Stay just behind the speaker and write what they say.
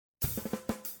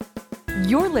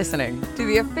You're listening to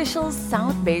the official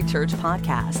South Bay Church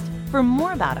podcast. For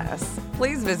more about us,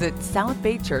 please visit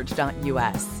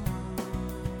southbaychurch.us.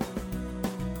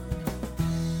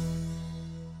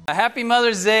 Happy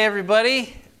Mother's Day,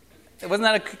 everybody. Wasn't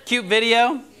that a cute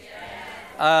video?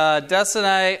 Dust and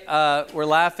I were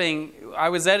laughing. I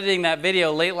was editing that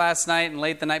video late last night and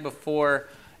late the night before,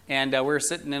 and we were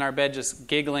sitting in our bed just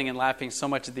giggling and laughing so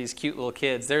much at these cute little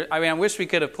kids. I wish we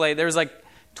could have played. There was like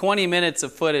 20 minutes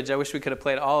of footage. I wish we could have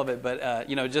played all of it, but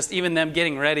just even them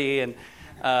getting ready and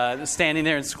standing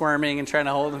there and squirming and trying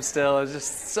to hold them still. It was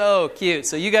just so cute.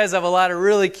 So you guys have a lot of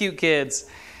really cute kids.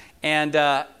 And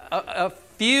a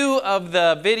few of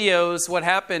the videos, what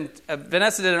happened,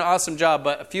 Vanessa did an awesome job,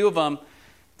 but a few of them,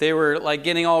 they were like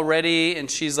getting all ready, and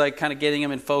she's like kind of getting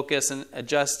them in focus and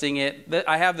adjusting it.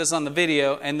 I have this on the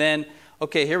video, and then,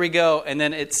 okay, here we go, and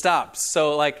then it stops.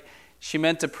 So like she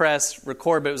meant to press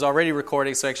record, but it was already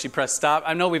recording, so I actually pressed stop.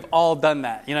 I know we've all done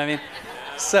that, you know what I mean?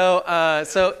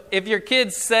 So if your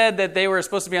kids said that they were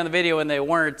supposed to be on the video and they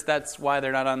weren't, that's why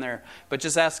they're not on there. But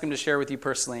just ask them to share with you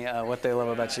personally what they love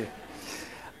about you.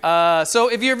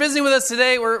 So if you're visiting with us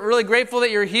today, we're really grateful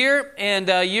that you're here, and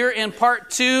you're in part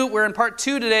 2. We're in part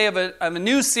 2 today of a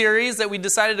new series that we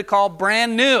decided to call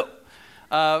Brand New.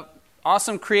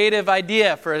 Awesome creative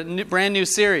idea for a brand new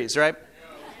series, right?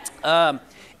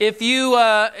 If you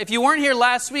weren't here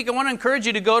last week, I want to encourage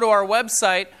you to go to our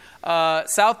website,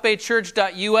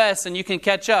 southbaychurch.us, and you can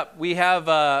catch up. We have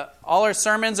all our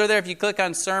sermons are there. If you click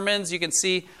on sermons, you can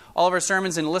see all of our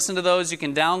sermons and listen to those. You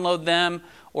can download them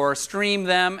or stream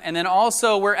them. And then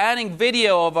also, we're adding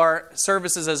video of our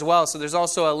services as well. So there's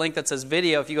also a link that says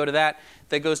video. If you go to that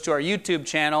goes to our YouTube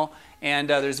channel. And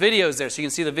there's videos there, so you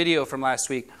can see the video from last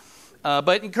week.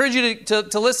 But encourage you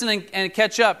to listen and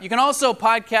catch up. You can also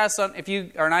podcast if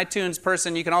you are an iTunes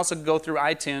person, you can also go through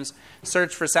iTunes,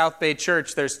 search for South Bay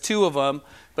Church. There's 2 of them,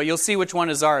 but you'll see which one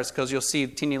is ours, because you'll see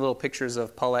teeny little pictures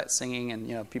of Paulette singing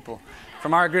and people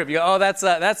from our group. You go, oh, that's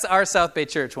our South Bay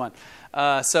Church one.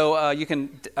 So you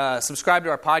can subscribe to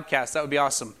our podcast. That would be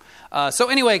awesome. So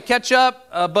anyway, catch up.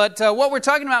 But what we're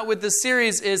talking about with this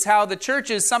series is how the church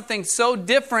is something so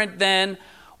different than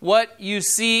what you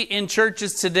see in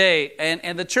churches today.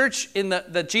 And the church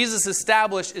that Jesus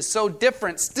established is so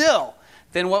different still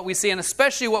than what we see, and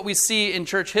especially what we see in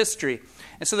church history.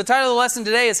 And so the title of the lesson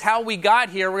today is How We Got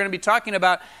Here. We're going to be talking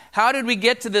about how did we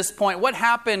get to this point? What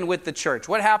happened with the church?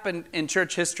 What happened in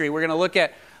church history? We're going to look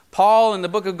at Paul in the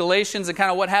book of Galatians and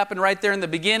kind of what happened right there in the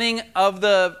beginning of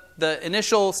the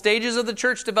initial stages of the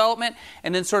church development,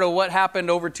 and then sort of what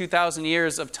happened over 2,000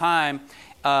 years of time,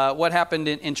 what happened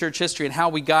in church history and how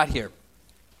we got here.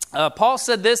 Paul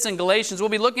said this in Galatians. We'll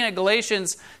be looking at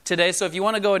Galatians today, so if you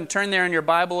want to go and turn there in your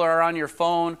Bible or on your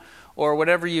phone or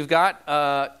whatever you've got,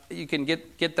 you can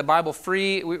get the Bible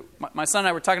free. My son and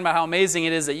I were talking about how amazing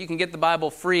it is that you can get the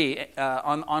Bible free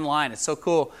online. It's so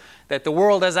cool that the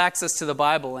world has access to the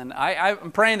Bible, and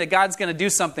I'm praying that God's going to do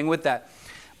something with that.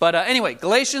 But anyway,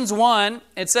 Galatians 1,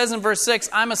 it says in verse 6,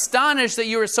 I'm astonished that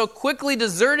you are so quickly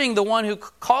deserting the one who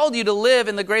called you to live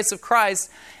in the grace of Christ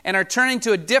and are turning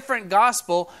to a different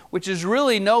gospel, which is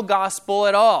really no gospel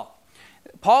at all.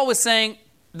 Paul was saying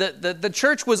that the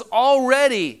church was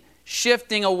already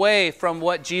shifting away from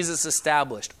what Jesus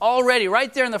established. Already,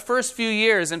 right there in the first few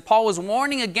years, and Paul was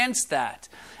warning against that.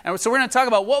 And so we're going to talk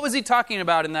about what was he talking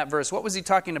about in that verse? What was he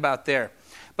talking about there?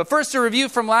 But first, a review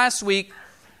from last week.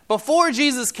 Before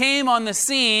Jesus came on the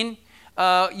scene,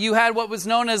 you had what was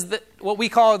known as what we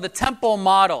call the temple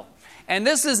model. And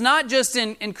this is not just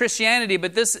in Christianity,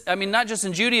 but not just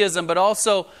in Judaism, but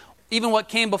also even what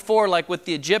came before, like with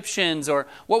the Egyptians, or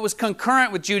what was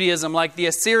concurrent with Judaism, like the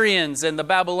Assyrians and the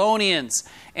Babylonians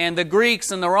and the Greeks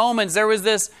and the Romans. There was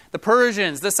the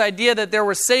Persians, this idea that there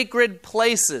were sacred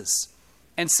places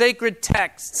and sacred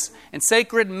texts and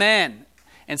sacred men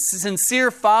and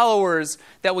sincere followers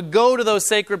that would go to those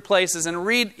sacred places and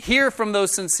hear from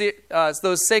those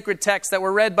sacred texts that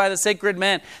were read by the sacred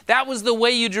men. That was the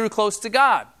way you drew close to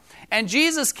God. And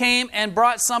Jesus came and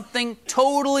brought something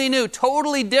totally new,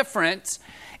 totally different,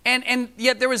 and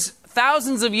yet there was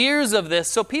thousands of years of this,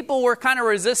 so people were kind of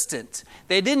resistant.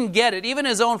 They didn't get it. Even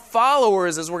his own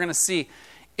followers, as we're going to see,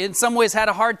 in some ways had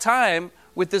a hard time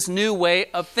with this new way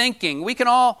of thinking. We can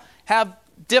all have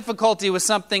difficulty with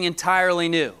something entirely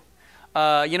new.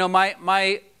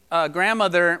 My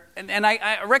grandmother, and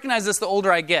I recognize this the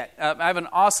older I get. I have an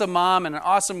awesome mom and an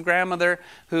awesome grandmother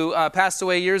who passed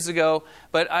away years ago,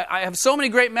 but I have so many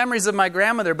great memories of my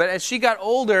grandmother. But as she got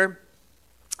older,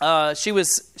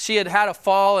 she had a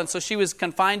fall, and so she was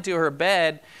confined to her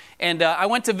bed. And I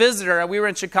went to visit her. We were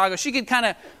in Chicago. She could kind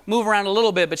of move around a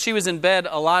little bit, but she was in bed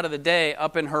a lot of the day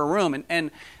up in her room.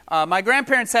 And my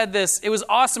grandparents had this. It was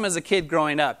awesome as a kid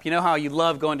growing up. You know how you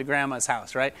love going to grandma's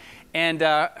house, right? And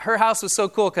her house was so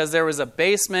cool because there was a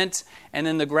basement and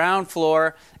then the ground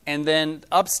floor and then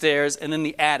upstairs and then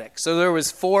the attic. So there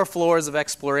was 4 floors of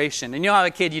exploration. And you know how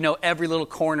a kid, you know every little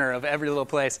corner of every little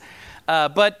place.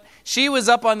 But she was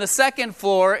up on the 2nd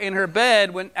floor in her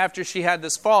bed after she had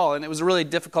this fall, and it was really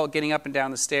difficult getting up and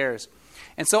down the stairs.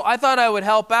 And so I thought I would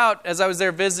help out as I was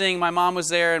there visiting. My mom was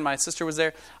there and my sister was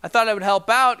there. I thought I would help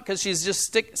out because she's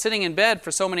just sitting in bed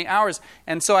for so many hours.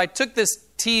 And so I took this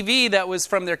TV that was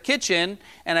from their kitchen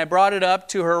and I brought it up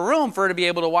to her room for her to be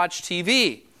able to watch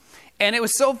TV. And it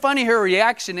was so funny, her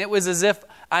reaction. It was as if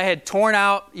I had torn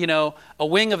out, a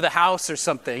wing of the house or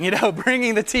something,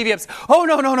 bringing the TV up. Oh,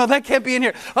 no, that can't be in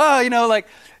here. Oh,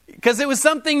 because it was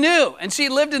something new. And she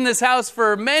lived in this house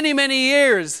for many, many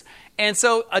years. And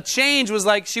so a change was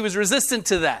like she was resistant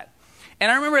to that.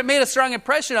 And I remember it made a strong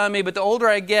impression on me, but the older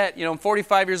I get, I'm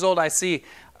 45 years old, I see,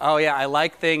 oh yeah, I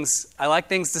like things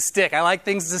to stick. I like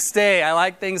things to stay. I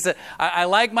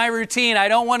like my routine. I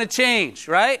don't want to change,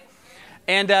 right?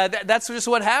 And that's just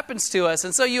what happens to us.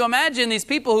 And so you imagine these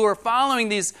people who are following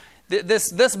this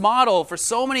model for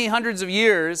so many hundreds of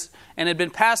years and had been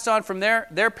passed on from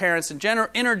their parents and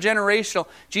intergenerational.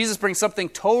 Jesus brings something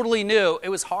totally new. It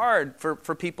was hard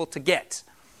for people to get.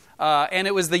 And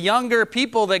it was the younger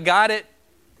people that got it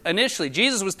initially.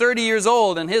 Jesus was 30 years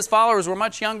old and his followers were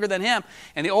much younger than him.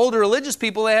 And the older religious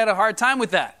people, they had a hard time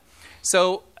with that.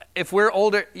 So if we're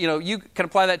older, you can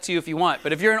apply that to you if you want.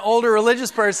 But if you're an older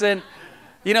religious person,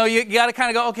 you got to kind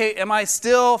of go, okay, am I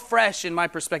still fresh in my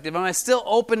perspective? Am I still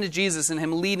open to Jesus and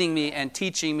him leading me and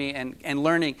teaching me and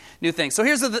learning new things? So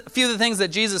here's a few of the things that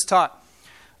Jesus taught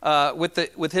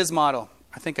with his model.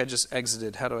 I think I just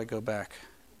exited. How do I go back?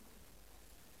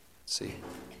 Let's see.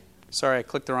 Sorry, I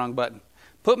clicked the wrong button.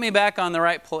 Put me back on the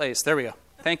right place. There we go.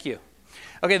 Thank you.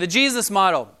 Okay, the Jesus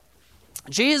model.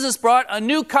 Jesus brought a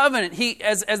new covenant.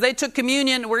 As they took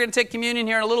communion, we're going to take communion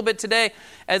here in a little bit today.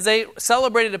 As they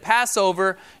celebrated the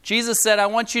Passover, Jesus said, I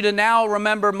want you to now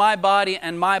remember my body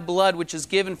and my blood, which is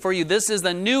given for you. This is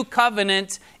the new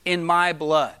covenant in my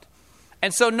blood.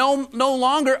 And so no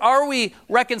longer are we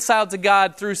reconciled to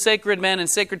God through sacred men and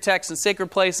sacred texts and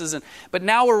sacred places, but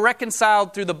now we're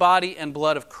reconciled through the body and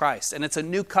blood of Christ. And it's a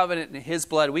new covenant in his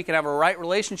blood. We can have a right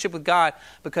relationship with God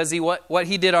because what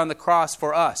he did on the cross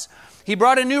for us. He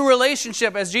brought a new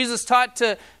relationship as Jesus taught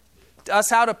to us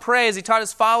how to pray, as he taught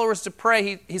his followers to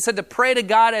pray. He said to pray to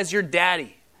God as your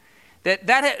daddy.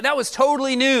 That was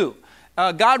totally new.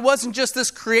 God wasn't just this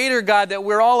creator God that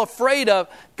we're all afraid of.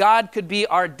 God could be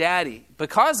our daddy.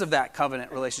 Because of that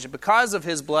covenant relationship, because of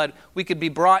his blood, we could be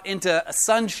brought into a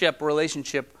sonship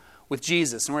relationship with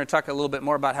Jesus. And we're going to talk a little bit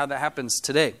more about how that happens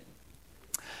today.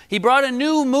 He brought a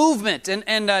new movement,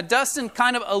 and Dustin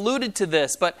kind of alluded to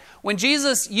this, but when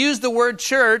Jesus used the word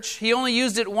church, he only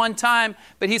used it one time,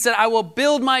 but he said, I will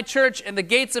build my church and the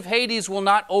gates of Hades will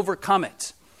not overcome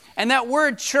it. And that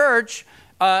word church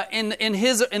in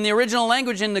the original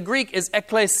language in the Greek is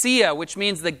ekklesia, which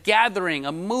means the gathering,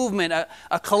 a movement,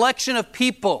 a collection of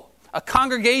people, a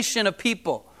congregation of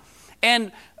people.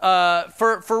 And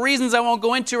for reasons I won't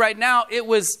go into right now, it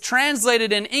was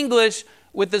translated in English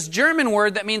with this German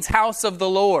word that means house of the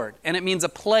Lord. And it means a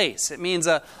place. It means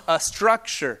a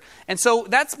structure. And so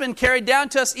that's been carried down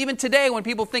to us even today. When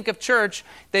people think of church,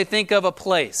 they think of a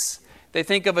place. They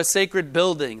think of a sacred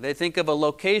building. They think of a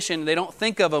location. They don't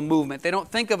think of a movement. They don't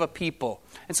think of a people.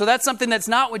 And so that's something that's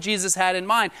not what Jesus had in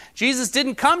mind. Jesus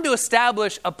didn't come to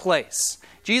establish a place.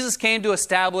 Jesus came to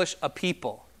establish a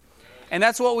people. And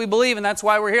that's what we believe, and that's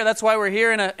why we're here. That's why we're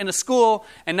here in a school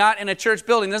and not in a church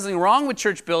building. There's nothing wrong with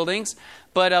church buildings,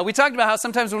 but we talked about how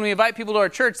sometimes when we invite people to our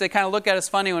church, they kind of look at us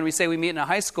funny when we say we meet in a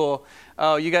high school.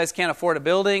 Oh, you guys can't afford a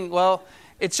building? Well,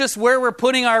 it's just where we're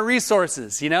putting our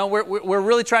resources. We're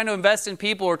really trying to invest in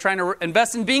people. We're trying to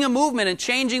invest in being a movement and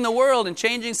changing the world and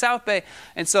changing South Bay.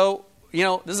 And so,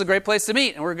 this is a great place to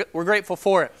meet, and we're grateful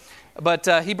for it. But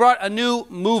he brought a new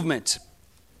movement.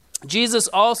 Jesus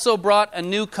also brought a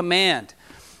new command.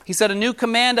 He said, a new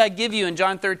command I give you in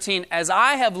John 13, as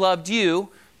I have loved you,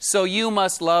 so you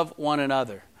must love one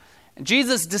another. And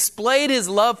Jesus displayed his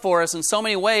love for us in so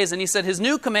many ways, and he said his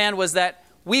new command was that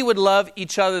we would love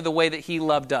each other the way that he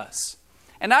loved us.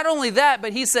 And not only that,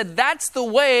 but he said that's the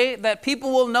way that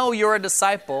people will know you're a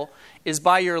disciple, is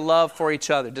by your love for each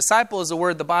other. Disciple is a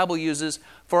word the Bible uses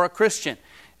for a Christian.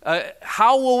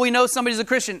 How will we know somebody's a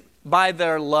Christian? By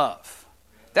their love.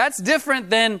 That's different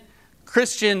than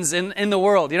Christians in the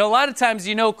world. A lot of times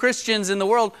Christians in the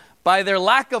world by their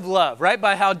lack of love, right?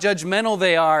 By how judgmental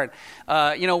they are.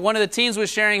 One of the teens was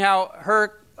sharing how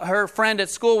her friend at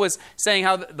school was saying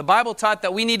how the Bible taught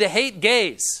that we need to hate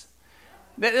gays.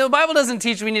 The Bible doesn't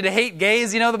teach we need to hate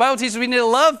gays. The Bible teaches we need to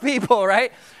love people,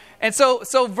 right? And so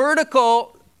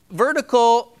vertical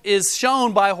is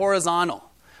shown by horizontal.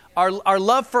 Our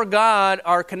love for God,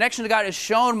 our connection to God is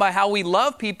shown by how we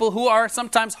love people who are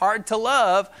sometimes hard to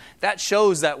love. That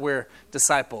shows that we're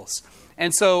disciples.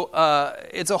 And so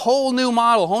it's a whole new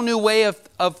model, whole new way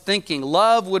of thinking.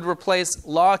 Love would replace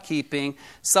law-keeping.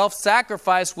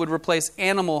 Self-sacrifice would replace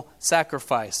animal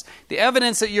sacrifice. The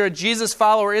evidence that you're a Jesus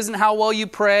follower isn't how well you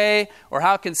pray or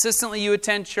how consistently you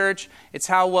attend church. It's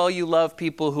how well you love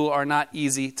people who are not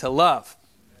easy to love.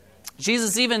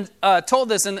 Jesus even told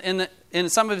this in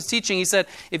some of his teaching. He said,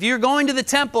 if you're going to the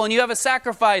temple and you have a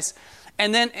sacrifice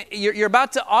and then you're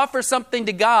about to offer something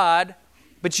to God,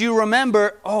 but you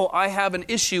remember, I have an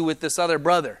issue with this other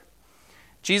brother.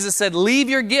 Jesus said, leave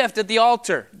your gift at the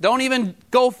altar. Don't even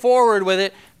go forward with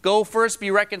it. Go first be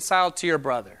reconciled to your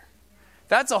brother.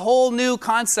 That's a whole new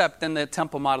concept in the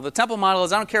temple model. The temple model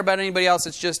is I don't care about anybody else.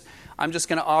 It's just, I'm just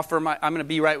going to I'm going to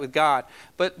be right with God.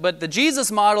 But the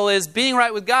Jesus model is being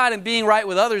right with God and being right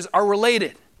with others are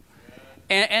related.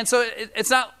 And so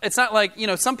it's not like,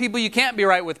 some people you can't be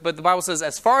right with, but the Bible says,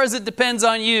 as far as it depends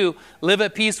on you, live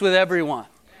at peace with everyone.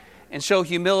 And show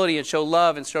humility and show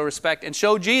love and show respect and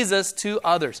show Jesus to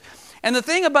others. And the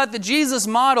thing about the Jesus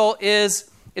model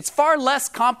is it's far less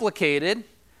complicated,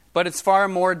 but it's far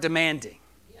more demanding.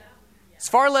 It's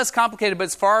far less complicated, but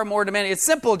it's far more demanding. It's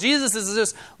simple. Jesus is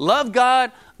just love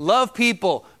God, love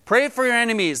people, pray for your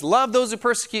enemies, love those who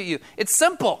persecute you. It's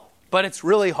simple, but it's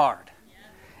really hard.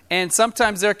 And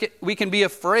sometimes we can be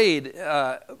afraid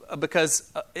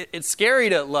because it's scary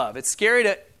to love. It's scary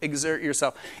to exert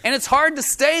yourself. And it's hard to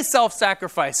stay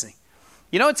self-sacrificing.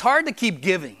 It's hard to keep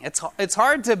giving. It's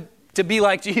hard to be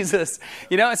like Jesus.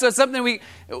 And so it's something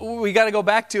we got to go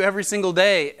back to every single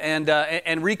day and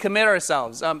recommit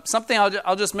ourselves. Something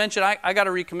I'll just mention, I got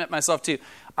to recommit myself to.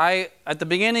 At the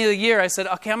beginning of the year, I said,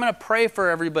 okay, I'm going to pray for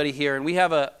everybody here. And we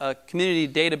have a community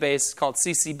database called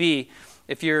CCB.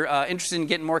 If you're interested in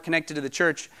getting more connected to the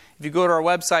church, if you go to our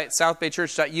website,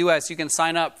 southbaychurch.us, you can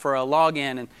sign up for a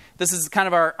login. And this is kind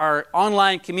of our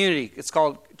online community. It's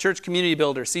called Church Community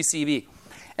Builder, CCB.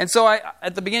 And so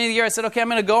at the beginning of the year, I said, okay, I'm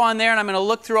going to go on there and I'm going to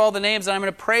look through all the names and I'm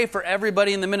going to pray for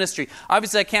everybody in the ministry.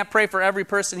 Obviously, I can't pray for every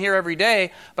person here every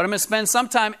day, but I'm going to spend some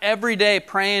time every day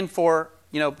praying for,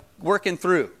 working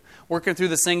through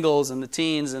the singles and the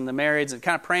teens and the marrieds and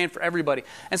kind of praying for everybody.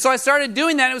 And so I started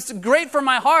doing that. It was great for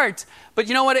my heart. But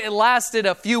you know what? It lasted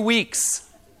a few weeks.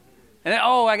 And then,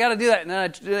 I got to do that. And then I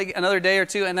do it another day or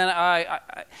two. And then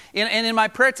and in my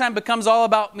prayer time becomes all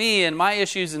about me and my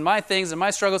issues and my things and my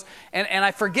struggles. And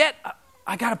I forget,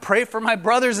 I got to pray for my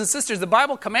brothers and sisters. The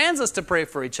Bible commands us to pray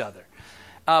for each other.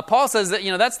 Paul says that,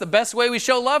 that's the best way we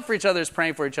show love for each other is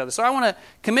praying for each other. So I want to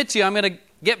commit to you. I'm going to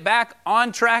get back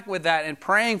on track with that and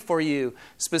praying for you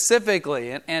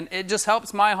specifically. And it just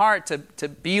helps my heart to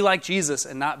be like Jesus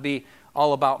and not be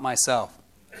all about myself.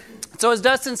 So as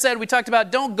Dustin said, we talked about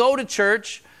don't go to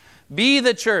church, be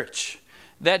the church.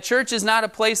 That church is not a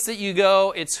place that you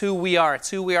go, it's who we are. It's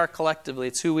who we are collectively.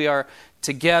 It's who we are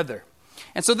together.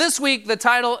 And so this week, the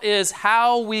title is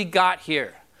How We Got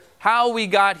Here. How We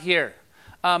Got Here.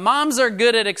 Moms are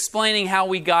good at explaining how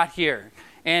we got here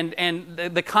and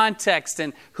the context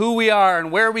and who we are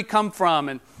and where we come from.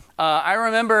 And I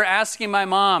remember asking my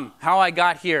mom how I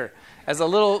got here as a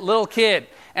little kid.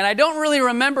 And I don't really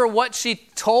remember what she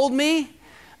told me,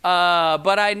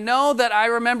 but I know that I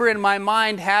remember in my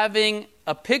mind having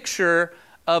a picture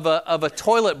of a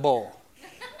toilet bowl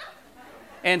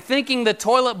and thinking the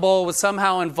toilet bowl was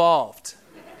somehow involved.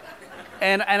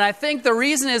 And I think the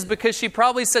reason is because she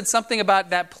probably said something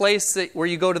about that place where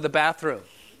you go to the bathroom.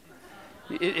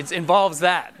 It involves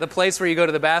that, the place where you go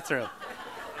to the bathroom.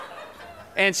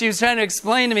 And she was trying to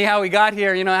explain to me how we got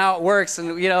here, how it works,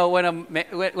 and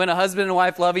when a husband and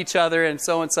wife love each other, and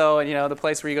so and the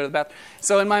place where you go to the bathroom.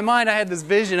 So in my mind, I had this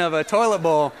vision of a toilet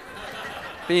bowl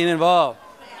being involved.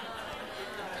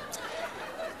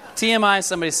 TMI,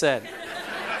 somebody said.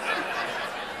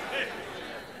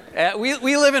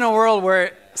 We live in a world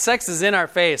where sex is in our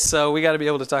face, so we got to be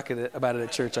able to talk about it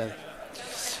at church, I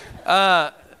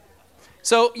think.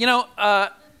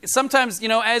 Sometimes,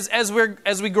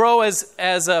 as we grow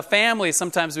as a family,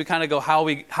 sometimes we kind of go, how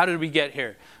did we get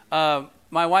here?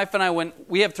 My wife and I,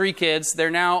 we have 3 kids.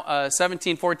 They're now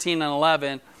 17, 14, and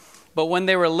 11. But when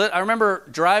they were I remember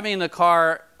driving in the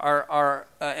car,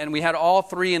 and we had all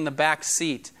 3 in the back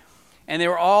seat, and they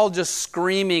were all just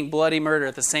screaming bloody murder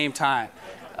at the same time.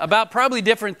 about probably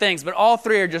different things, but all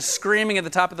three are just screaming at the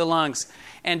top of their lungs.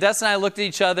 And Dustin and I looked at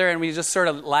each other and we just sort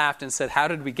of laughed and said, how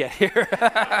did we get here?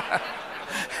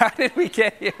 How did we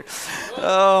get here?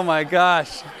 Oh my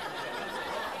gosh.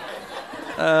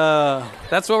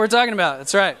 That's what we're talking about.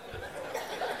 That's right.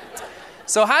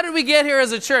 So how did we get here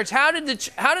as a church? How did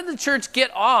the church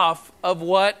get off of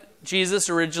what Jesus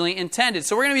originally intended?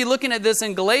 So we're going to be looking at this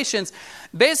in Galatians.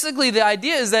 Basically, the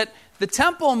idea is that the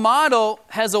temple model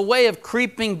has a way of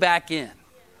creeping back in.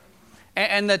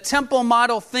 And the temple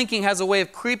model thinking has a way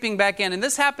of creeping back in. And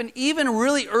this happened even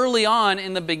really early on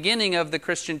in the beginning of the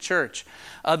Christian church.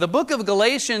 The book of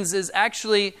Galatians is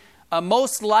actually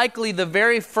most likely the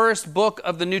very first book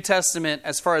of the New Testament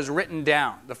as far as written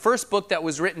down. The first book that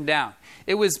was written down.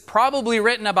 It was probably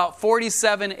written about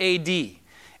 47 A.D.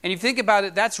 And you think about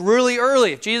it, that's really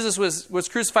early. If Jesus was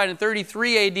crucified in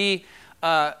 33 A.D.,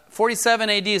 47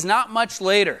 A.D. is not much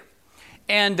later.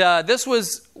 And this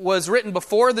was written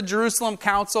before the Jerusalem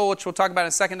Council, which we'll talk about in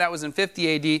a second. That was in 50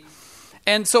 A.D.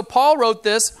 And so Paul wrote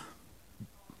this.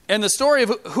 And the story of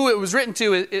who it was written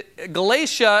to,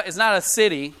 Galatia is not a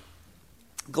city.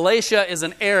 Galatia is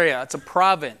an area. It's a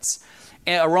province,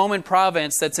 a Roman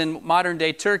province that's in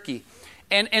modern-day Turkey.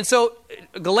 And so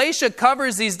Galatia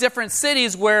covers these different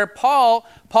cities where Paul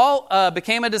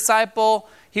became a disciple.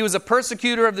 He was a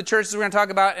persecutor of the churches we're going to talk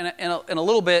about in a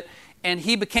little bit. And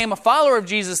he became a follower of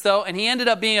Jesus, though, and he ended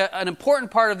up being an important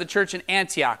part of the church in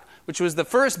Antioch, which was the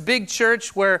first big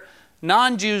church where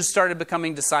non-Jews started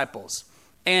becoming disciples.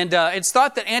 And it's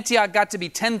thought that Antioch got to be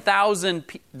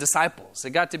 10,000 disciples.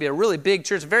 It got to be a really big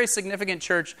church, a very significant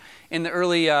church in the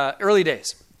early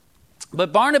days.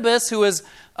 But Barnabas, who was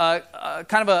kind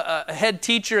of a head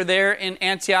teacher there in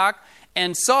Antioch,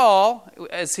 and Saul,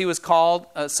 as he was called,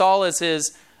 Saul is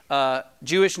his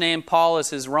Jewish name, Paul is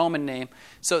his Roman name.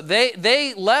 So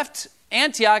they left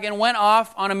Antioch and went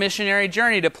off on a missionary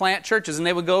journey to plant churches. And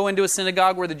they would go into a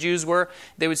synagogue where the Jews were.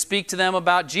 They would speak to them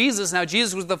about Jesus. Now,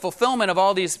 Jesus was the fulfillment of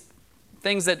all these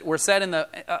things that were said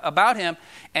about him.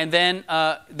 And then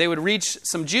they would reach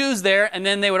some Jews there, and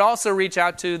then they would also reach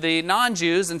out to the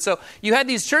non-Jews. And so you had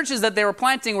these churches that they were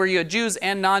planting where you had Jews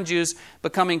and non-Jews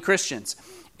becoming Christians.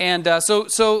 And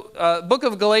so Book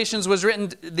of Galatians was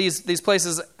written these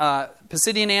places,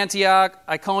 Pisidian Antioch,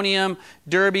 Iconium,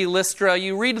 Derbe, Lystra.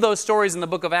 You read those stories in the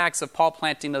book of Acts of Paul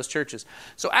planting those churches.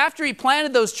 So after he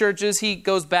planted those churches, he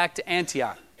goes back to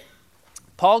Antioch.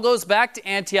 Paul goes back to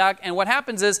Antioch, and what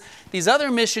happens is these other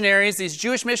missionaries, these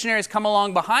Jewish missionaries, come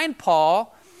along behind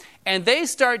Paul, and they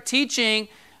start teaching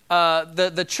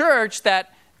the church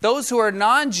that those who are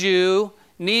non-Jew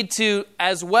need to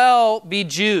as well be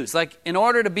Jews. Like, in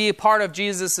order to be a part of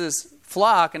Jesus'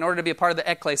 flock, in order to be a part of the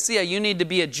ecclesia, you need to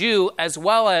be a Jew as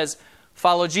well as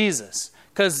follow Jesus.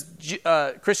 Because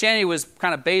Christianity was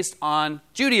kind of based on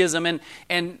Judaism,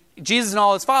 and Jesus and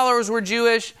all his followers were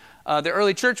Jewish. The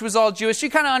early church was all Jewish.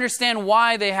 You kind of understand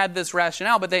why they had this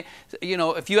rationale, but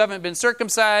if you haven't been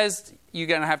circumcised, you're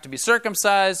going to have to be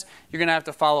circumcised. You're going to have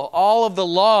to follow all of the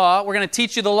law. We're going to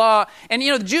teach you the law. And,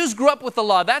 the Jews grew up with the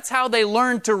law. That's how they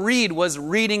learned to read, was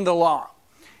reading the law.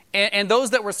 And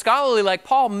those that were scholarly, like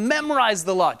Paul, memorized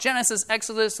the law. Genesis,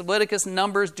 Exodus, Leviticus,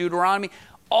 Numbers, Deuteronomy,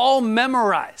 all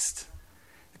memorized.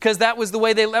 Because that was the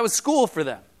way that was school for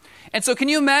them. And so can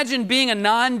you imagine being a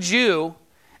non-Jew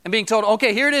and being told,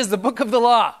 okay, here it is, the book of the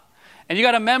law. And you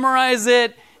got to memorize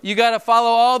it. You got to follow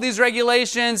all these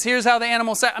regulations. Here's how the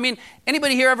animal...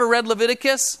 anybody here ever read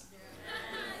Leviticus?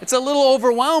 It's a little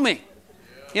overwhelming.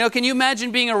 Can you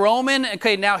imagine being a Roman?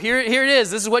 Okay, now here it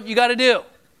is. This is what you got to do.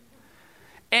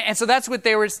 And so that's what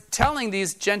they were telling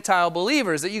these Gentile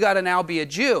believers, that you got to now be a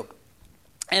Jew.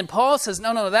 And Paul says,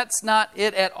 no, that's not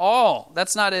it at all.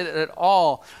 That's not it at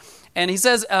all. And he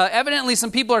says, evidently some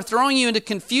people are throwing you into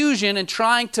confusion and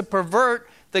trying to pervert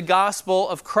the gospel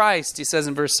of Christ, he says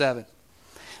in verse 7.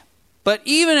 But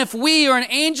even if we or an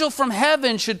angel from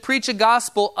heaven should preach a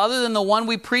gospel other than the one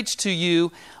we preach to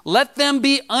you, let them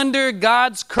be under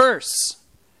God's curse.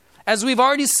 As we've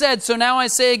already said, so now I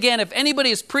say again, if anybody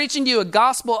is preaching to you a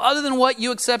gospel other than what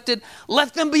you accepted,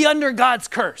 let them be under God's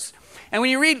curse. And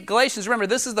when you read Galatians, remember,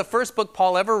 this is the first book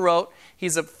Paul ever wrote.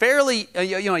 He's a fairly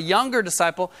younger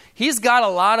disciple. He's got a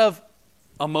lot of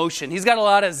emotion. He's got a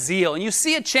lot of zeal. And you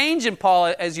see a change in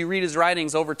Paul as you read his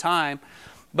writings over time.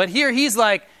 But here he's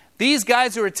like, these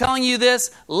guys who are telling you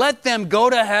this, let them go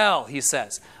to hell, he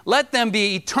says. Let them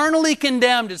be eternally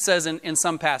condemned, it says in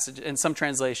some passage, in some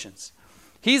translations.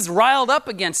 He's riled up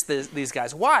against these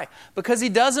guys. Why? Because he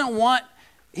doesn't want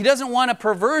a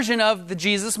perversion of the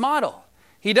Jesus model.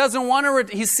 He doesn't want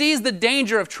to. He sees the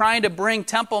danger of trying to bring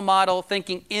temple model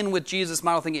thinking in with Jesus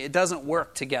model thinking. It doesn't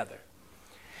work together.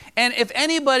 And if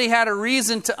anybody had a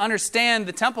reason to understand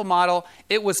the temple model,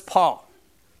 it was Paul.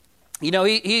 You know,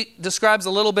 he describes a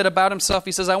little bit about himself.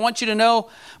 He says, I want you to know,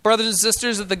 brothers and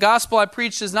sisters, that the gospel I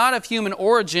preached is not of human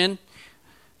origin.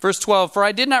 Verse 12, for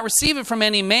I did not receive it from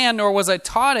any man, nor was I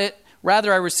taught it.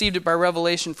 Rather, I received it by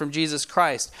revelation from Jesus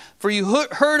Christ. For you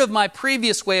heard of my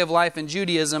previous way of life in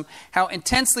Judaism, how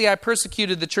intensely I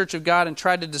persecuted the church of God and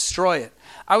tried to destroy it.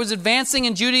 I was advancing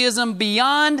in Judaism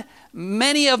beyond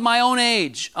many of my own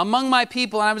age among my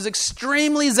people, and I was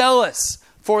extremely zealous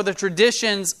for the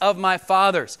traditions of my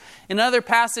fathers. In another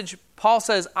passage, Paul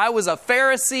says, I was a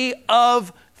Pharisee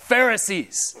of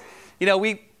Pharisees. You know,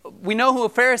 we know who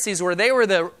Pharisees were. They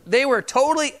were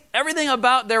totally, everything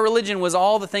about their religion was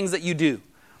all the things that you do.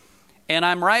 And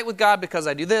I'm right with God because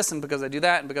I do this and because I do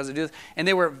that and because I do this. And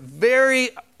they were very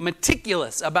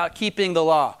meticulous about keeping the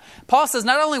law. Paul says,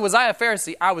 not only was I a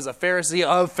Pharisee, I was a Pharisee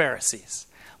of Pharisees.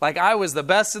 Like I was the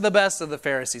best of the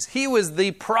Pharisees. He was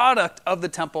the product of the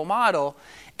temple model.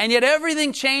 And yet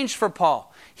everything changed for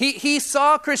Paul. He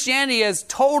saw Christianity as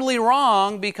totally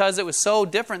wrong because it was so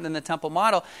different than the temple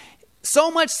model.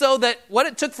 So much so that what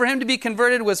it took for him to be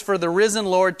converted was for the risen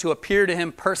Lord to appear to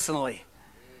him personally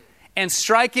and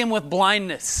strike him with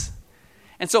blindness.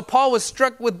 And so Paul was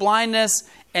struck with blindness,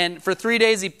 and for 3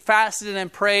 days he fasted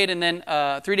and prayed, and then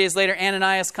 3 days later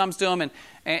Ananias comes to him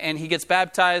and he gets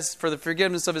baptized for the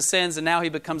forgiveness of his sins, and now he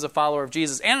becomes a follower of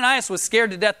Jesus. Ananias was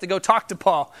scared to death to go talk to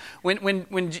Paul.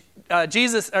 When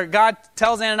Jesus or God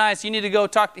tells Ananias, you need to go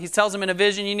talk, he tells him in a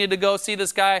vision, you need to go see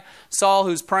this guy, Saul,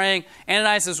 who's praying.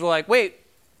 Ananias is like, wait,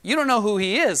 you don't know who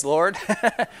he is, Lord.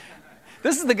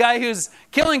 This is the guy who's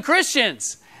killing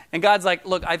Christians. And God's like,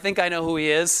 look, I think I know who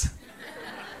he is.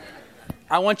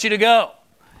 I want you to go.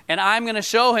 And I'm going to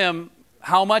show him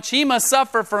how much he must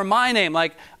suffer for my name.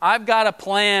 Like, I've got a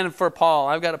plan for Paul.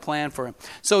 I've got a plan for him.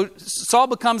 So Saul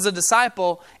becomes a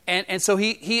disciple, and so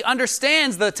he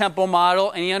understands the temple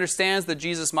model, and he understands the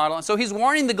Jesus model. And so he's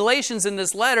warning the Galatians in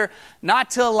this letter not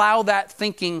to allow that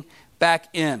thinking back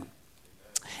in.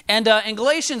 And in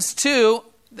Galatians 2,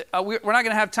 we're not going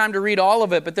to have time to read all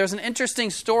of it, but there's an interesting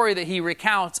story that he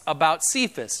recounts about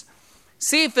Cephas.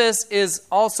 Cephas is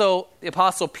also the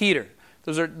Apostle Peter.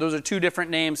 Those are two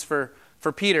different names for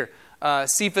Peter.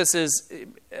 Cephas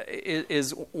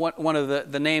is one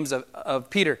of the names of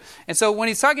Peter. And so when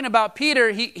he's talking about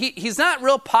Peter, he's not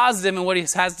real positive in what he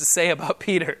has to say about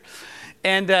Peter.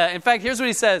 And in fact, here's what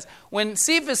he says. When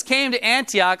Cephas came to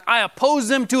Antioch, I opposed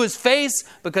him to his face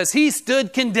because he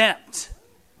stood condemned.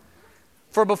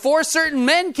 For before certain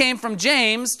men came from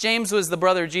James was the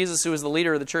brother of Jesus who was the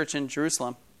leader of the church in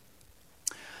Jerusalem.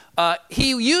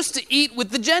 He used to eat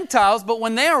with the Gentiles, but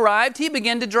when they arrived, he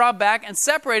began to draw back and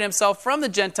separate himself from the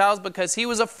Gentiles because he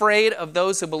was afraid of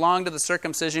those who belonged to the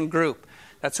circumcision group.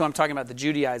 That's who I'm talking about, the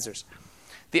Judaizers.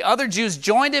 The other Jews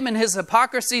joined him in his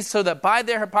hypocrisy so that by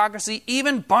their hypocrisy,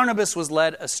 even Barnabas was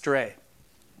led astray.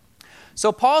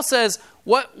 So Paul says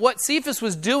what Cephas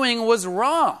was doing was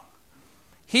wrong.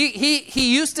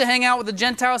 He used to hang out with the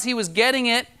Gentiles. He was getting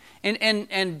it.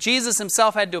 And Jesus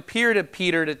himself had to appear to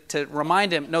Peter to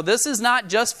remind him, no, this is not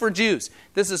just for Jews.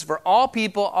 This is for all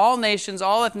people, all nations,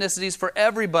 all ethnicities, for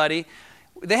everybody.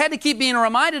 They had to keep being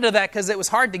reminded of that because it was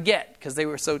hard to get because they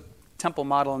were so temple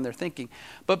model in their thinking.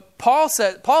 But Paul,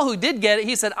 who did get it,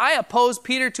 he said, I opposed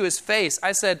Peter to his face.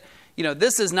 I said,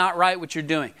 this is not right what you're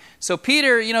doing. So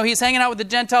Peter, he's hanging out with the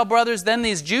Gentile brothers. Then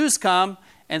these Jews come,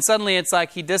 and suddenly it's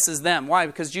like he disses them. Why?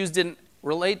 Because Jews didn't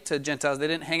relate to Gentiles. They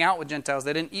didn't hang out with Gentiles.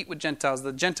 They didn't eat with Gentiles.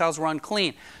 The Gentiles were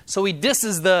unclean. So he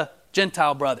disses the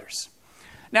Gentile brothers.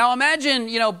 Now imagine,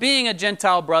 being a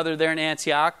Gentile brother there in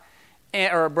Antioch,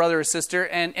 or a brother or sister,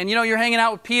 and you're hanging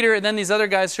out with Peter, and then these other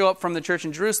guys show up from the church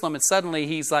in Jerusalem, and suddenly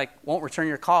he's like, won't return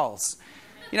your calls.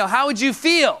 How would you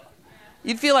feel?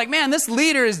 You'd feel like, man, this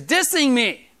leader is dissing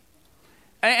me.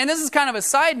 And this is kind of a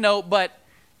side note, but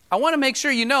I want to make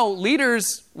sure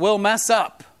leaders will mess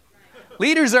up.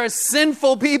 Leaders are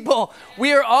sinful people.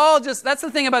 We are all that's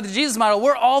the thing about the Jesus model.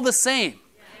 We're all the same.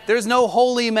 There's no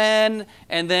holy men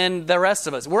and then the rest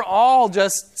of us. We're all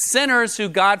just sinners who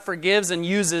God forgives and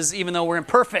uses even though we're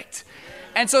imperfect.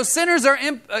 And so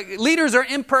leaders are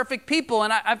imperfect people.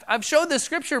 And I've showed this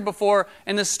scripture before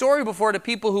and this story before to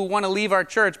people who want to leave our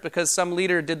church because some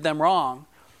leader did them wrong.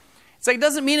 It's like, it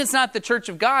doesn't mean it's not the church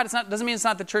of God. Doesn't mean it's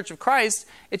not the church of Christ.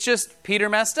 It's just Peter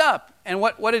messed up. And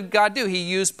what did God do? He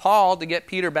used Paul to get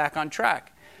Peter back on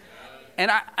track. And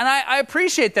I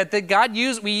appreciate that God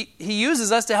he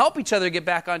uses us to help each other get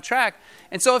back on track.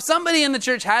 And so if somebody in the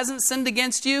church hasn't sinned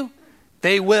against you,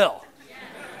 they will.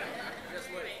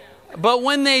 But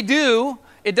when they do,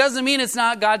 it doesn't mean it's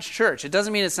not God's church. It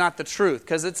doesn't mean it's not the truth,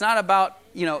 because it's not about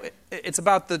it's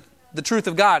about the truth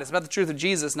of God. It's about the truth of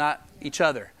Jesus, not each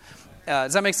other.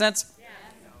 Does that make sense?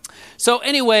 So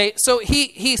anyway, so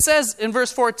he says in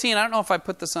verse 14, I don't know if I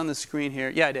put this on the screen here.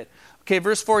 Yeah, I did. Okay,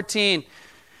 verse 14.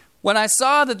 When I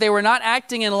saw that they were not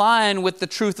acting in line with the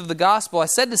truth of the gospel, I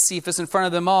said to Cephas in front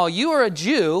of them all, you are a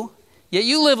Jew, yet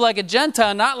you live like a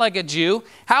Gentile, not like a Jew.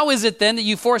 How is it then that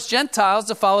you force Gentiles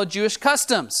to follow Jewish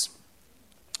customs?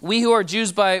 We who are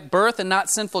Jews by birth and not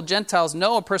sinful Gentiles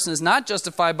know a person is not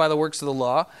justified by the works of the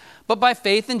law, but by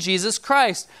faith in Jesus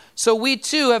Christ. So we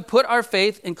too have put our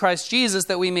faith in Christ Jesus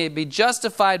that we may be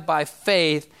justified by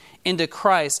faith into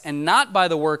Christ and not by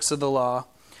the works of the law,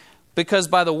 because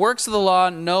by the works of the law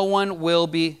no one will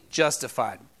be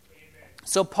justified. Amen.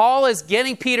 So Paul is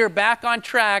getting Peter back on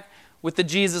track with the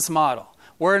Jesus model.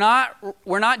 We're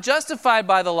not justified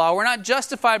by the law. We're not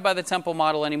justified by the temple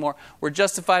model anymore. We're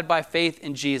justified by faith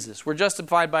in Jesus. We're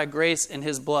justified by grace in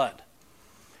his blood.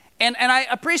 And I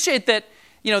appreciate that,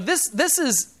 this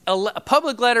is a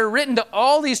public letter written to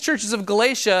all these churches of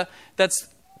Galatia that's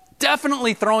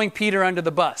definitely throwing Peter under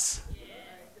the bus.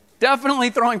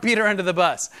 Definitely throwing Peter under the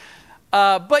bus.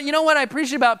 But you know what I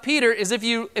appreciate about Peter is if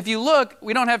you look,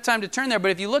 we don't have time to turn there,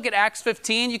 but if you look at Acts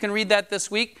 15, you can read that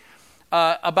this week.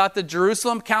 About the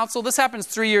Jerusalem council. This happens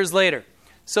 3 years later.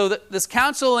 So this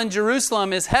council in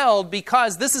Jerusalem is held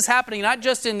because this is happening not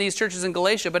just in these churches in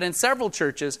Galatia, but in several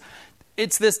churches.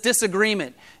 It's this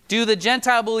disagreement. Do the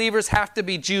Gentile believers have to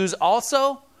be Jews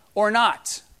also or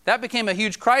not? That became a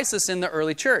huge crisis in the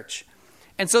early church.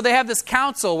 And so they have this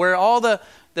council where all the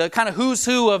kind of who's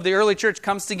who of the early church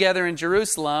comes together in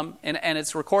Jerusalem, and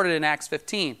it's recorded in Acts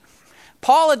 15.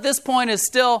 Paul at this point is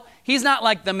still, he's not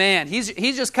like the man. He's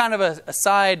just kind of a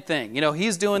side thing.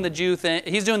 He's doing the Jew thing.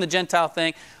 He's doing the Gentile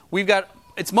thing.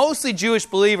 It's mostly Jewish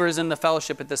believers in the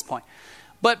fellowship at this point.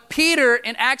 But Peter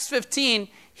in Acts 15,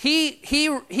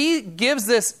 he gives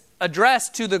this address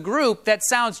to the group that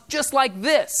sounds just like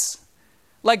this.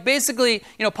 Like basically,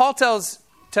 Paul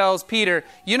tells Peter,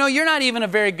 you're not even a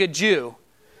very good Jew.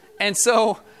 And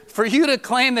so for you to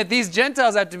claim that these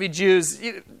Gentiles have to be Jews,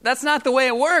 that's not the way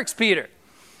it works, Peter.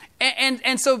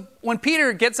 And so when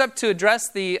Peter gets up to address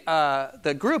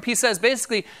the group, he says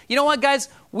basically, you know what, guys?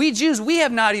 We Jews, we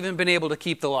have not even been able to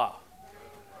keep the law.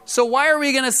 So why are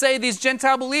we going to say these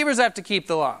Gentile believers have to keep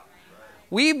the law?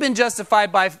 We've been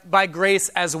justified by grace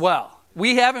as well.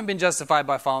 We haven't been justified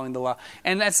by following the law.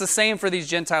 And that's the same for these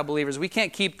Gentile believers. We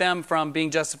can't keep them from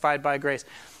being justified by grace.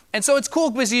 And so it's cool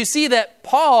because you see that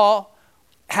Paul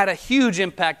had a huge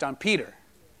impact on Peter.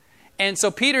 And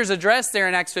so Peter's address there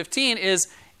in Acts 15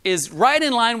 is right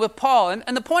in line with Paul.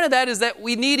 And the point of that is that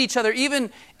we need each other. Even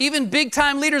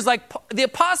big-time leaders like the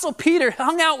Apostle Peter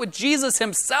hung out with Jesus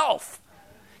himself.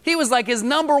 He was like his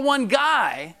number one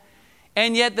guy.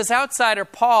 And yet this outsider,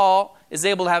 Paul, is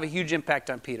able to have a huge impact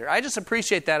on Peter. I just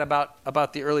appreciate that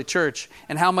about the early church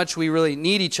and how much we really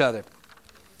need each other.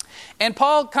 And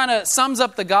Paul kind of sums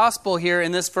up the gospel here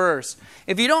in this verse.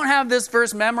 If you don't have this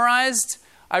verse memorized,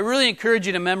 I really encourage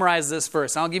you to memorize this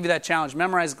verse. I'll give you that challenge.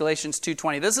 Memorize Galatians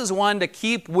 2:20. This is one to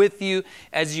keep with you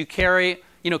as you carry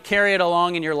it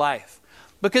along in your life.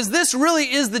 Because this really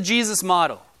is the Jesus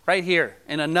model right here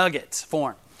in a nugget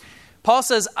form. Paul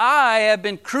says, I have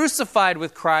been crucified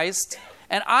with Christ,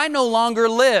 and I no longer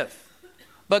live,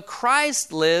 but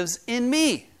Christ lives in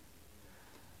me.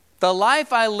 The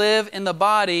life I live in the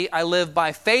body, I live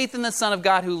by faith in the Son of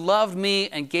God who loved me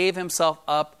and gave himself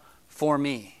up for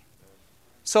me.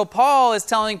 So Paul is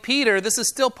telling Peter, this is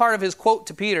still part of his quote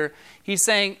to Peter. He's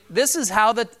saying, this is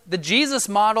how the Jesus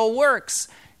model works.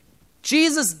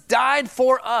 Jesus died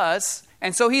for us.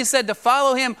 And so he said to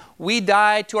follow him, we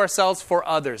die to ourselves for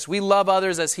others. We love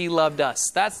others as he loved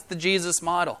us. That's the Jesus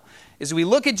model. Is we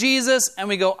look at Jesus and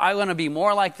we go, I want to be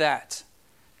more like that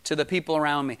to the people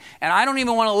around me. And I don't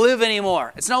even want to live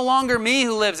anymore. It's no longer me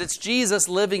who lives. It's Jesus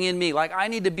living in me. Like I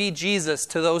need to be Jesus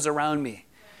to those around me,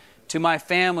 to my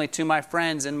family, to my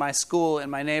friends, in my school,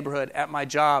 in my neighborhood, at my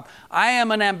job. I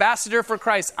am an ambassador for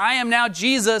Christ. I am now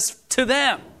Jesus to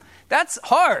them. That's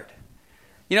hard.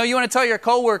 You want to tell your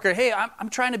coworker, hey, I'm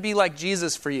trying to be like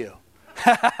Jesus for you.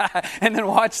 And then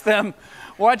watch them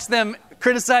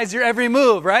criticize your every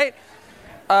move, right?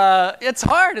 It's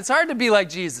hard. It's hard to be like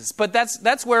Jesus. But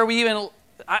that's where we even,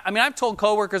 I've told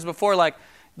coworkers before, like,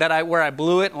 where I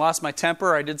blew it and lost my temper,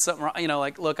 or I did something wrong,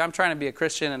 like, look, I'm trying to be a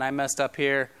Christian and I messed up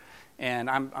here and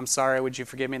I'm sorry, would you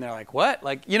forgive me? And they're like, what?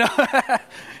 Like,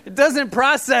 it doesn't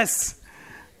process.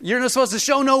 You're not supposed to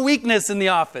show no weakness in the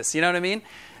office. You know what I mean?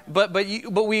 But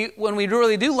when we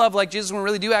really do love like Jesus, when we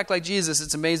really do act like Jesus,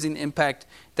 it's amazing the impact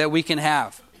that we can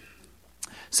have.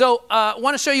 So I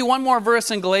want to show you one more verse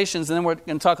in Galatians, and then we're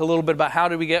going to talk a little bit about how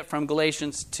do we get from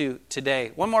Galatians to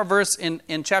today. One more verse in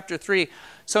chapter 3.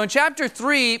 So in chapter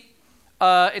 3,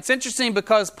 it's interesting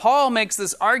because Paul makes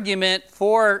this argument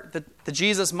for the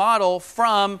Jesus model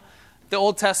from the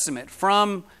Old Testament,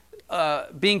 from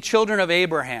being children of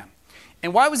Abraham.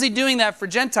 And why was he doing that for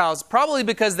Gentiles? Probably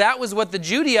because that was what the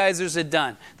Judaizers had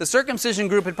done. The circumcision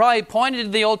group had probably pointed to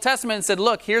the Old Testament and said,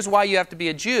 look, here's why you have to be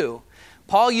a Jew.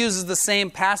 Paul uses the same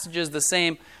passages, the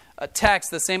same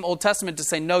text, the same Old Testament to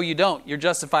say, no, you don't. You're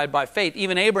justified by faith.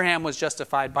 Even Abraham was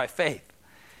justified by faith.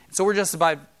 So we're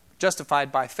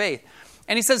justified by faith.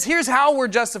 And he says, here's how we're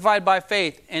justified by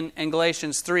faith in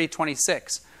Galatians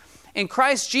 3:26. In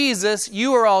Christ Jesus,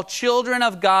 you are all children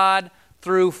of God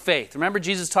through faith. Remember,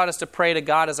 Jesus taught us to pray to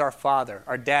God as our Father,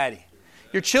 our Daddy.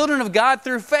 You're children of God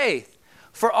through faith.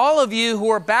 For all of you who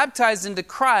are baptized into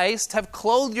Christ have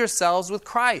clothed yourselves with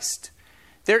Christ.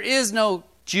 There is no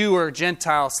Jew or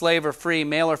Gentile, slave or free,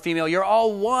 male or female. You're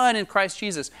all one in Christ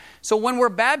Jesus. So when we're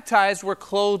baptized, we're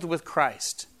clothed with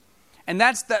Christ. And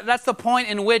that's the point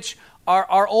in which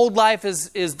our old life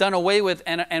is done away with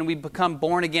and we become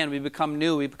born again. We become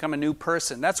new. We become a new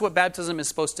person. That's what baptism is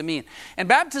supposed to mean. And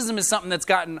baptism is something that's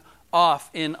gotten off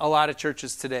in a lot of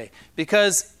churches today.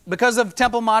 Because of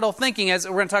temple model thinking, as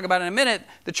we're going to talk about in a minute,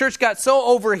 the church got so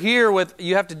over here with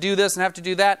you have to do this and have to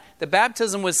do that, that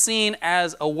baptism was seen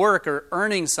as a work or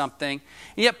earning something.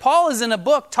 And yet Paul is in a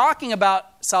book talking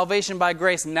about salvation by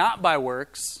grace, not by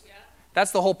works. Yeah.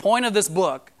 That's the whole point of this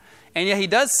book. And yet he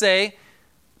does say,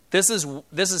 this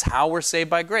is how we're saved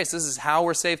by grace. This is how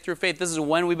we're saved through faith. This is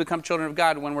when we become children of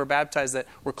God, when we're baptized, that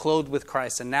we're clothed with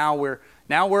Christ. And now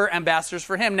we're ambassadors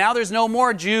for Him. Now there's no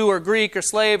more Jew or Greek or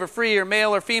slave or free or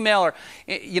male or female or,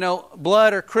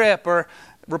 blood or crip or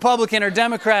Republican or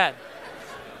Democrat.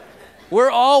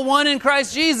 We're all one in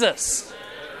Christ Jesus.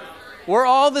 We're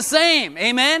all the same.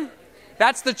 Amen?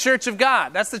 That's the church of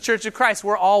God. That's the church of Christ.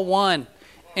 We're all one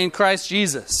in Christ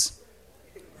Jesus.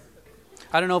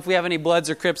 I don't know if we have any Bloods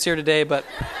or Crips here today, but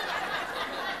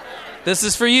this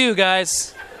is for you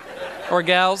guys or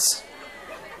gals.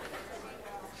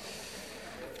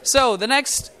 So the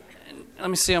next, let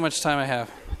me see how much time I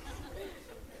have.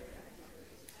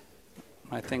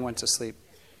 My thing went to sleep.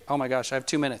 Oh my gosh, I have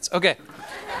 2 minutes. Okay.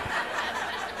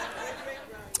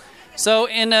 So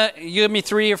you give me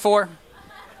 3 or 4.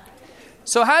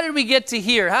 So how did we get to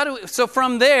here? So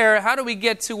from there, how do we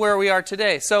get to where we are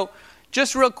today? So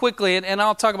just real quickly, and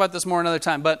I'll talk about this more another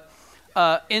time, but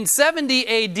in 70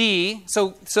 A.D.,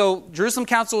 so Jerusalem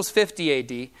Council was 50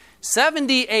 A.D.,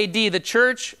 70 A.D., the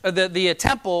church, the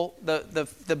temple,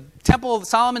 the temple,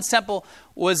 Solomon's temple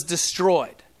was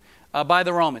destroyed by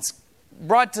the Romans,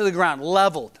 brought to the ground,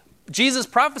 leveled. Jesus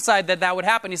prophesied that would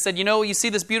happen. He said, you see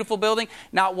this beautiful building?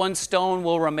 Not one stone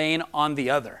will remain on the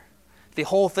other. The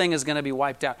whole thing is going to be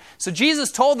wiped out. So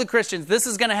Jesus told the Christians, this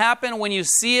is going to happen. When you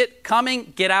see it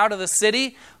coming, get out of the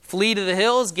city, flee to the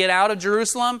hills, get out of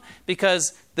Jerusalem,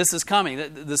 because this is coming,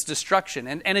 this destruction.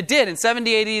 And it did. In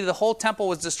 70 AD, the whole temple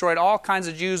was destroyed. All kinds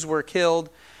of Jews were killed.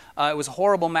 It was a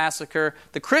horrible massacre.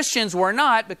 The Christians were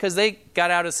not, because they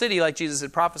got out of the city like Jesus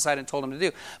had prophesied and told them to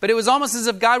do. But it was almost as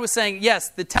if God was saying, yes,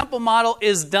 the temple model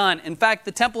is done. In fact,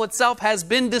 the temple itself has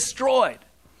been destroyed.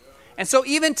 And so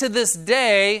even to this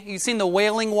day, you've seen the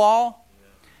Wailing Wall?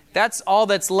 That's all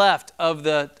that's left of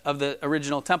the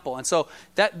original temple. And so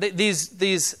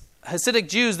these Hasidic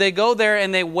Jews, they go there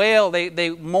and they wail, they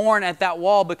mourn at that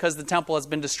wall because the temple has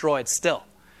been destroyed still.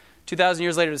 2,000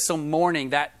 years later, they're still mourning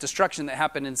that destruction that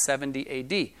happened in 70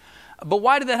 A.D. But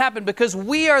why did that happen? Because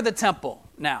we are the temple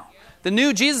now. The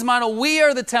new Jesus model, we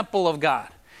are the temple of God.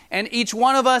 And each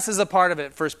one of us is a part of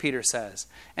it, 1 Peter says.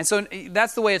 And so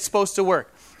that's the way it's supposed to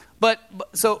work. But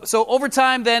so over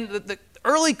time, then, the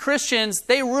early Christians,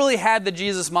 they really had the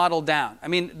Jesus model down. I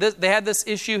mean, they had this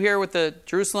issue here with the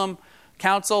Jerusalem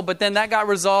Council, but then that got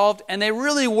resolved, and they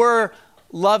really were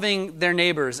loving their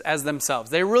neighbors as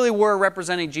themselves. They really were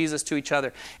representing Jesus to each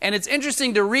other. And it's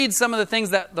interesting to read some of the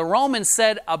things that the Romans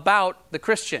said about the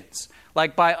Christians.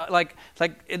 Like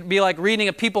it'd be like reading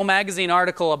a People magazine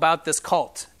article about this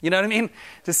cult. You know what I mean?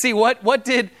 To see what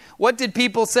did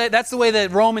people say. That's the way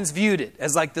that Romans viewed it,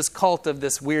 as like this cult of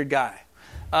this weird guy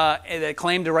that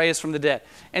claimed to rise from the dead.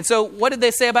 And so what did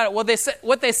they say about it? Well,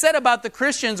 what they said about the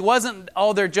Christians wasn't,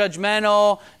 they're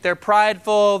judgmental, they're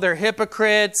prideful, they're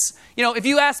hypocrites. If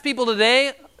you ask people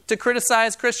today to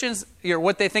criticize Christians,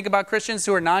 what they think about Christians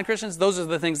who are non-Christians, those are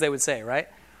the things they would say, right?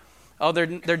 Oh, they're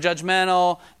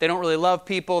judgmental. They don't really love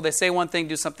people. They say one thing,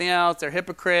 do something else. They're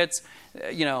hypocrites.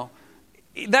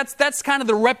 That's kind of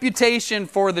the reputation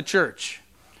for the church.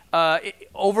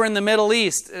 over in the Middle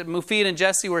East, Mufid and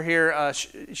Jesse were here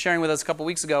sharing with us a couple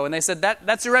weeks ago, and they said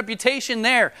that's a reputation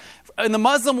there. In the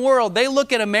Muslim world, they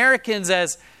look at Americans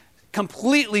as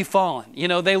completely fallen.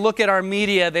 They look at our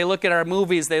media, they look at our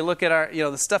movies, they look at our,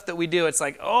 the stuff that we do. It's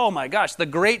like, oh my gosh, the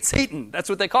great Satan. That's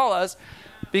what they call us.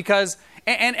 Because,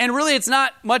 and really it's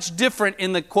not much different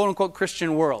in the quote-unquote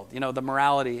Christian world, the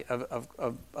morality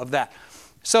of that.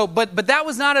 So, but that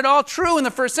was not at all true in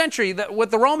the first century.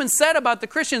 What the Romans said about the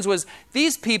Christians was,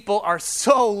 these people are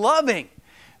so loving.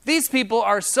 These people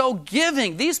are so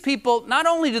giving. These people, not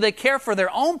only do they care for their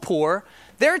own poor,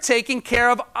 they're taking care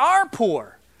of our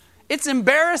poor. It's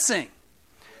embarrassing.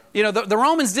 The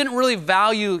Romans didn't really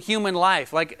value human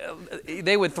life. Like,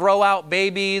 they would throw out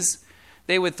babies,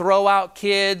 they would throw out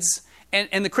kids,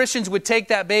 and the Christians would take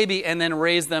that baby and then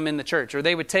raise them in the church. Or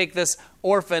they would take this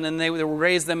orphan and they would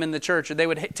raise them in the church. Or they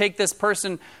would take this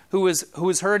person who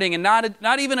was hurting and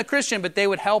not even a Christian, but they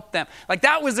would help them. Like,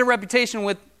 that was their reputation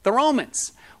with the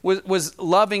Romans, was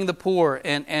loving the poor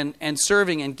and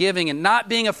serving and giving and not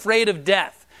being afraid of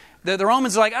death. The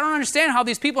Romans are like, I don't understand how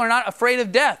these people are not afraid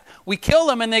of death. We kill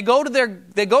them and they go to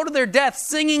their death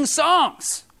singing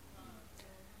songs.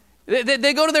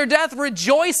 They go to their death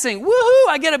rejoicing. Woohoo!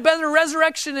 I get a better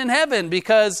resurrection in heaven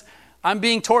because I'm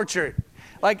being tortured.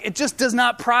 Like, it just does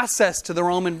not process to the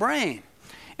Roman brain.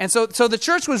 And so the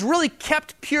church was really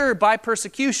kept pure by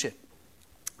persecution.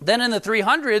 Then in the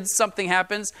 300s, something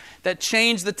happens that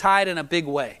changed the tide in a big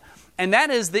way. And that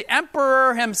is the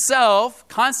emperor himself,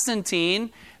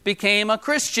 Constantine, became a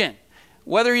Christian.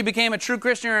 Whether he became a true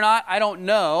Christian or not, I don't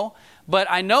know. But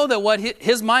I know that what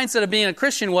his mindset of being a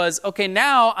Christian was, okay,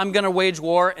 now I'm going to wage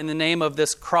war in the name of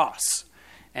this cross.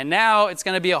 And now it's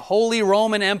going to be a Holy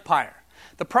Roman Empire.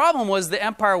 The problem was the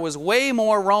empire was way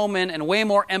more Roman and way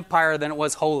more empire than it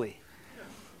was holy.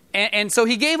 And so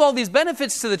he gave all these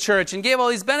benefits to the church and gave all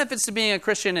these benefits to being a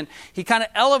Christian. And he kind of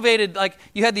elevated, like,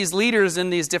 you had these leaders in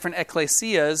these different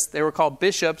ecclesias. They were called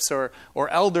bishops or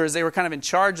elders. They were kind of in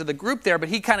charge of the group there. But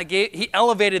he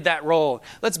elevated that role.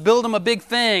 Let's build them a big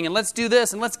thing, and let's do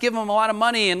this, and let's give them a lot of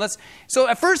money. And so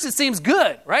at first it seems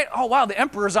good, right? Oh, wow, the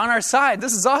emperor's on our side.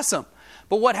 This is awesome.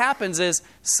 But what happens is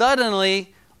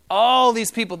suddenly all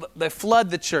these people, they flood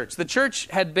the church. The church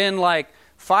had been like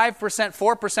 5%,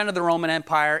 4% of the Roman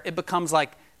Empire. It becomes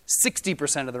like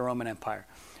 60% of the Roman Empire.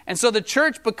 And so the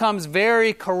church becomes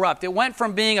very corrupt. It went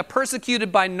from being a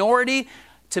persecuted minority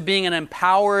to being an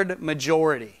empowered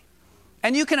majority.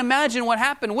 And you can imagine what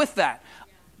happened with that.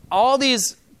 All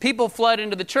these people flood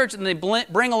into the church and they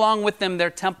bring along with them their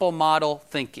temple model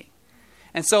thinking.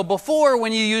 And so before,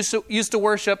 when you used to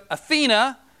worship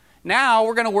Athena, now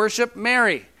we're going to worship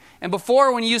Mary. And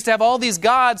before, when you used to have all these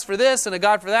gods for this and a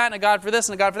god for that and a god for this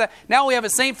and a god for that, now we have a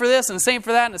saint for this and a saint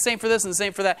for that and a saint for this and a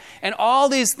saint for that. And all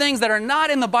these things that are not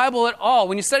in the Bible at all.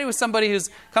 When you study with somebody who's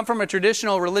come from a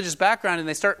traditional religious background and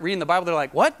they start reading the Bible, they're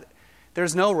like, what?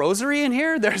 There's no rosary in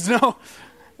here? There's no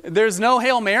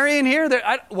Hail Mary in here?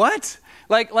 What?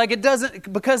 Like it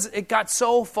doesn't, because it got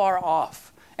so far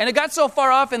off. And it got so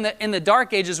far off in the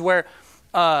Dark Ages where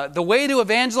the way to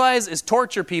evangelize is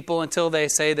torture people until they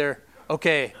say they're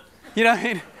okay. You know what I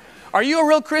mean? Are you a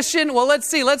real Christian? Well, let's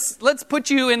see. Let's put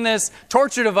you in this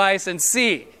torture device and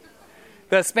see.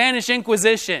 The Spanish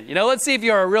Inquisition. Let's see if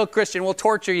you're a real Christian. We'll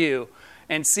torture you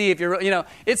and see if you're,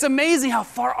 It's amazing how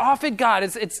far off it got.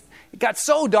 It got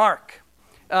so dark.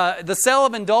 The sale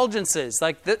of indulgences.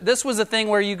 Like this was a thing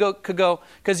where you could go,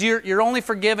 because you're only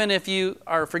forgiven if you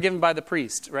are forgiven by the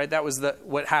priest, right? That was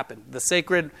what happened. The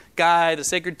sacred guy, the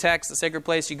sacred text, the sacred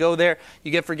place, you go there,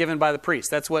 you get forgiven by the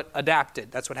priest. That's what adapted.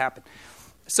 That's what happened.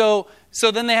 So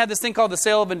then they had this thing called the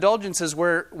sale of indulgences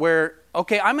where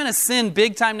okay, I'm going to sin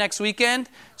big time next weekend,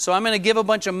 so I'm going to give a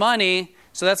bunch of money,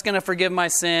 so that's going to forgive my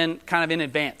sin kind of in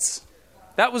advance.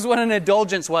 That was what an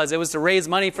indulgence was. It was to raise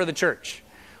money for the church.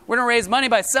 We're going to raise money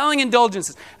by selling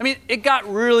indulgences. I mean, it got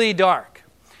really dark.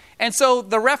 And so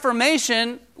the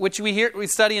Reformation, which we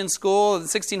study in school in the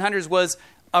 1600s, was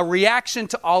a reaction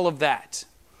to all of that.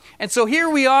 And so here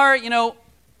we are,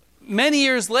 many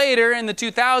years later in the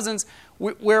 2000s,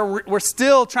 we're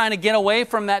still trying to get away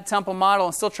from that temple model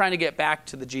and still trying to get back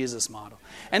to the Jesus model.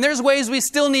 And there's ways we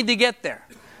still need to get there.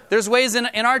 There's ways in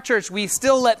our church we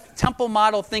still let temple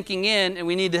model thinking in, and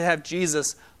we need to have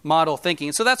Jesus model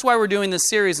thinking. So that's why we're doing this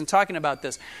series and talking about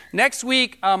this. Next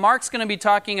week, Mark's going to be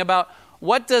talking about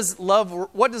what does love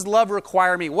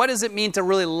require me? What does it mean to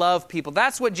really love people?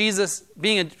 That's what Jesus,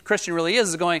 being a Christian, really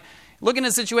is going, look in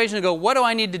a situation and go, what do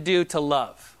I need to do to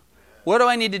love? What do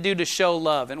I need to do to show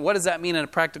love? And what does that mean in a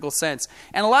practical sense?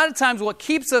 And a lot of times what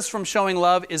keeps us from showing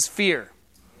love is fear.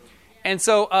 And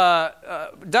so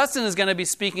Dustin is going to be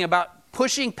speaking about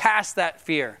pushing past that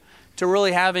fear to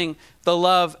really having the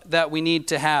love that we need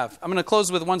to have. I'm going to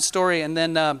close with one story, and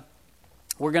then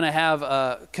we're going to have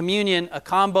a communion, a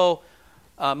combo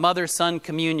mother-son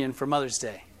communion for Mother's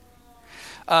Day.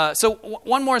 So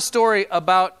one more story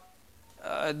about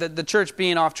the church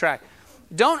being off track.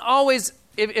 Don't always,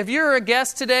 if you're a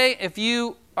guest today, if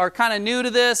you are kind of new to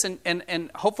this, and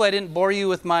hopefully I didn't bore you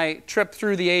with my trip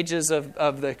through the ages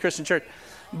of the Christian church,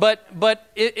 but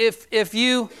if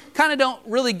you kind of don't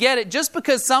really get it, just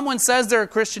because someone says they're a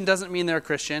Christian doesn't mean they're a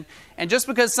Christian, and just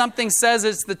because something says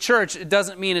it's the church, it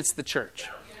doesn't mean it's the church.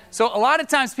 So a lot of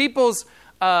times people's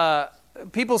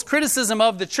criticism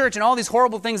of the church and all these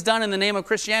horrible things done in the name of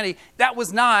Christianity, that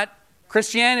was not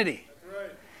Christianity.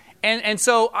 And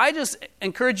so I just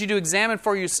encourage you to examine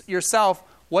for yourself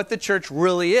what the church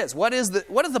really is. What does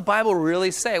the Bible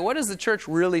really say? What does the church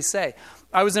really say?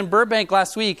 I was in Burbank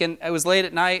last week, and it was late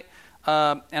at night,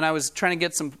 and I was trying to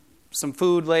get some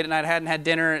food late at night. I hadn't had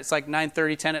dinner. It's like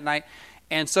 9:30, 10 at night.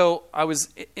 And so I was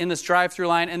in this drive-through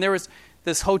line, and there was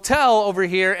this hotel over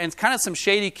here, and it's kind of some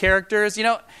shady characters,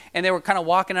 and they were kind of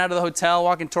walking out of the hotel,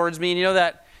 walking towards me,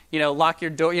 and lock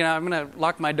your door, I'm going to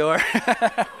lock my door.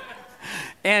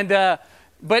 And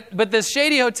but this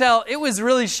shady hotel, it was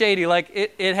really shady. Like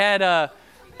it had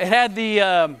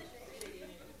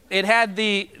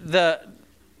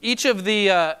each of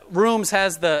the rooms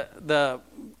has the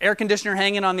air conditioner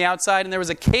hanging on the outside, and there was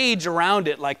a cage around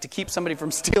it, like to keep somebody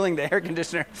from stealing the air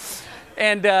conditioner.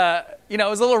 And it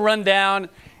was a little run down.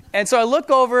 And so I look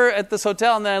over at this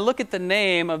hotel, and then I look at the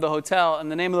name of the hotel,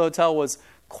 and the name of the hotel was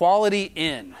Quality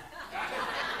Inn.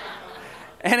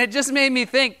 And it just made me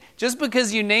think, just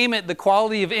because you name it the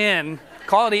Quality Inn,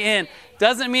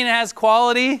 doesn't mean it has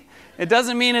quality. It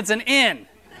doesn't mean it's an inn.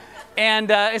 And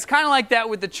it's kind of like that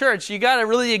with the church. You got to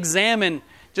really examine,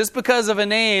 just because of a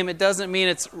name, it doesn't mean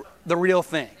it's the real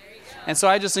thing. And so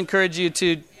I just encourage you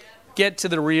to get to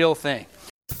the real thing.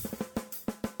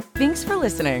 Thanks for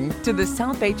listening to the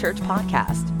South Bay Church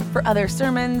podcast. For other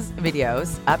sermons,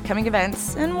 videos, upcoming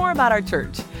events, and more about our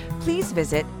church, please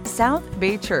visit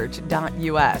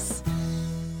southbaychurch.us.